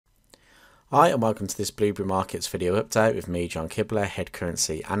Hi and welcome to this Blueberry Markets video update with me, John Kibler, head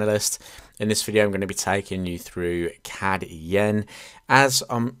currency analyst. In this video I'm going to be taking you through CAD yen as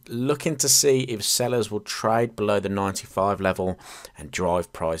I'm looking to see if sellers will trade below the 95 level and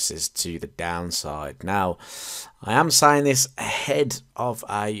drive prices to the downside. Now I am saying this ahead of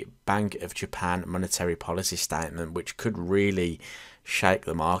a Bank of Japan monetary policy statement which could really shake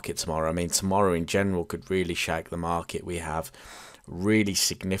the market tomorrow. I mean, tomorrow in general could really shake the market. We have really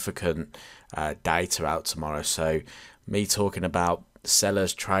significant data out tomorrow, so me talking about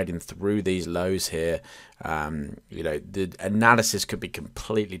sellers trading through these lows here, you know, the analysis could be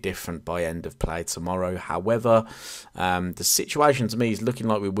completely different by end of play tomorrow. However, the situation to me is looking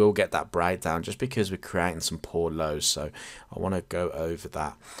like we will get that breakdown just because we're creating some poor lows, so I want to go over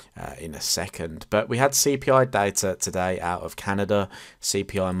that in a second. But we had CPI data today out of Canada.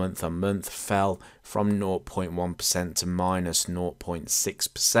 CPI month on month fell from 0.1% to minus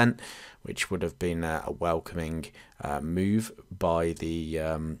 0.6%, which would have been a welcoming move by the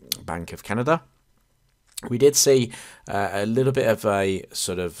Bank of Canada. We did see a little bit of a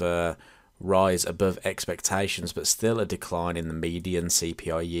sort of rise above expectations, but still a decline in the median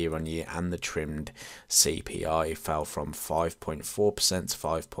CPI year on year, and the trimmed CPI fell from 5.4% to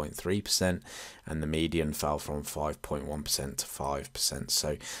 5.3%, and the median fell from 5.1% to 5%.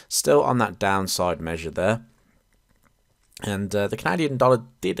 So still on that downside measure there. And the Canadian dollar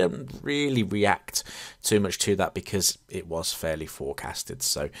didn't really react too much to that because it was fairly forecasted,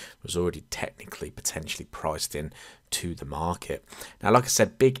 so it was already technically potentially priced in to the market. Now, like I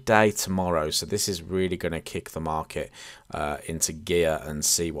said, big day tomorrow, so this is really going to kick the market into gear and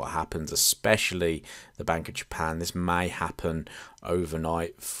see what happens, especially the Bank of Japan. This may happen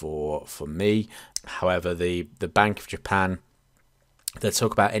overnight for me. However, the Bank of Japan, they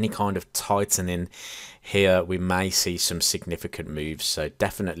talk about any kind of tightening here. We may see some significant moves, so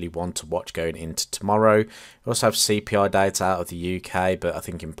definitely one to watch going into tomorrow. We also have CPI data out of the UK, but I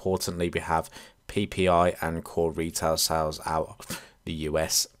think importantly we have PPI and core retail sales out of the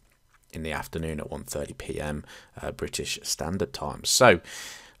US in the afternoon at 1:30 p.m. British Standard Time. So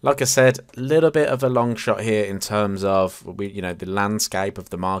like I said, a little bit of a long shot here in terms of, you know, the landscape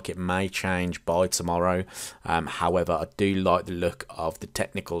of the market may change by tomorrow. However, I do like the look of the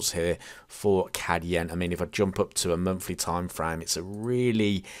technicals here for CAD yen. I mean, if I jump up to a monthly time frame, it's a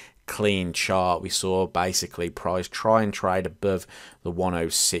really clean chart. We saw basically price try and trade above the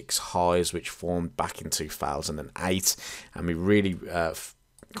 106 highs which formed back in 2008, and we really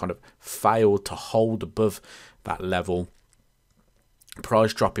kind of failed to hold above that level.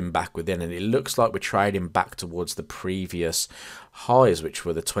 Price dropping back within, and it looks like we're trading back towards the previous highs, which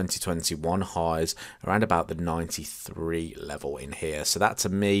were the 2021 highs around about the 93 level in here. So that to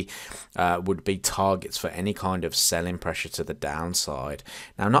me would be targets for any kind of selling pressure to the downside.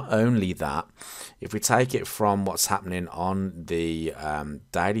 Now, not only that, if we take it from what's happening on the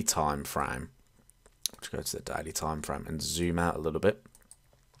daily time frame, let's go to the daily time frame and zoom out a little bit.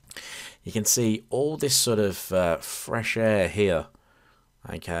 You can see all this sort of fresh air here,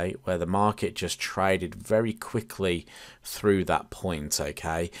 okay, where the market just traded very quickly through that point.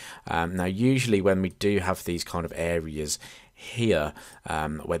 Okay, now usually when we do have these kind of areas here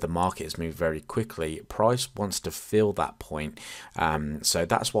where the market has moved very quickly, price wants to fill that point, so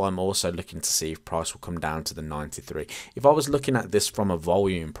that's why I'm also looking to see if price will come down to the 93. If I was looking at this from a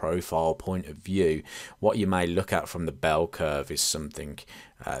volume profile point of view, what you may look at from the bell curve is something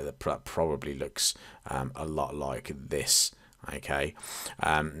that probably looks a lot like this. Okay,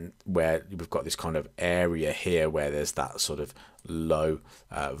 where we've got this kind of area here where there's that sort of low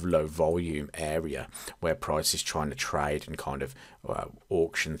volume area where price is trying to trade and kind of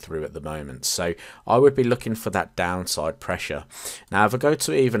auction through at the moment. So I would be looking for that downside pressure. Now if I go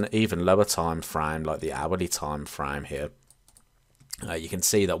to even lower time frame, like the hourly time frame here, you can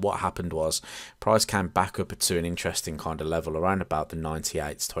see that what happened was price came back up to an interesting kind of level around about the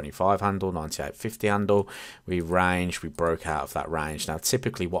 98.25 handle, 98.50 handle. We broke out of that range. Now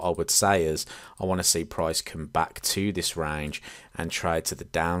typically what I would say is I want to see price come back to this range and trade to the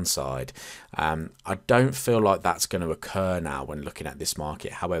downside. I don't feel like that's going to occur now when looking at this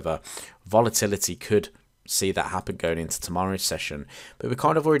market. However, volatility could see that happen going into tomorrow's session, but we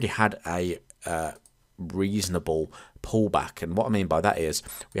kind of already had a reasonable pullback, and what I mean by that is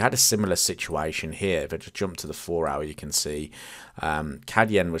we had a similar situation here. If I just jump to the 4 hour, you can see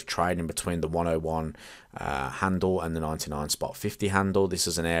CAD yen was trading between the 101 handle and the 99.50 handle. This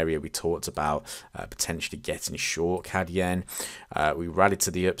is an area we talked about potentially getting short CAD yen. We rallied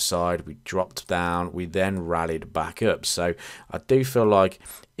to the upside, we dropped down, we then rallied back up. So I do feel like,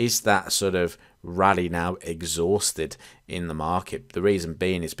 is that sort of rally now exhausted in the market. The reason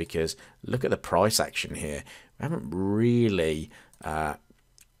being is because look at the price action here. We haven't really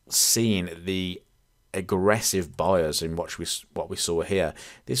seen the aggressive buyers in what we saw here.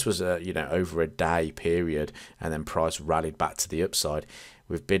 This was a over a day period, and then price rallied back to the upside.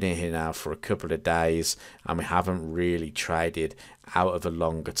 We've been in here now for a couple of days, and we haven't really traded out of a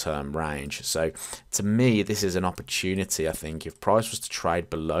longer term range. So to me, this is an opportunity. I think if price was to trade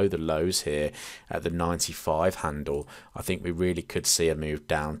below the lows here at the 95 handle, I think we really could see a move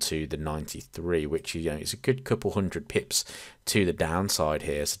down to the 93, which is a good couple hundred pips to the downside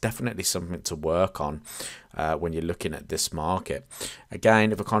here. So definitely something to work on when you're looking at this market.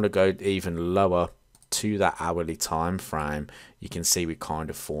 Again, if I kind of go even lower to that hourly time frame, you can see we're kind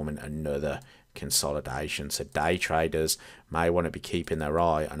of forming another consolidation. So day traders may want to be keeping their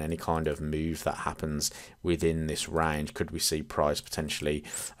eye on any kind of move that happens within this range. Could we see price potentially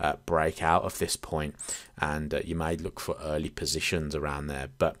break out of this point, and you may look for early positions around there.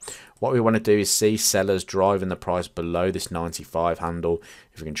 But what we want to do is see sellers driving the price below this 95 handle.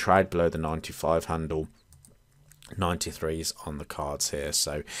 If we can trade below the 95 handle, 93s on the cards here.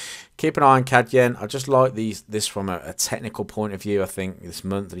 So keep an eye on CAD Yen. I just like this from a technical point of view. I think this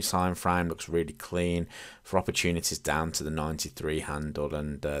monthly time frame looks really clean for opportunities down to the 93 handle,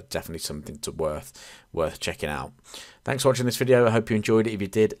 and definitely something to worth checking out. Thanks for watching this video. I hope you enjoyed it. If you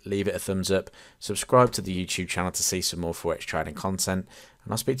did, leave it a thumbs up, subscribe to the YouTube channel to see some more Forex trading content,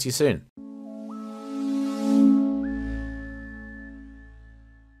 and I'll speak to you soon.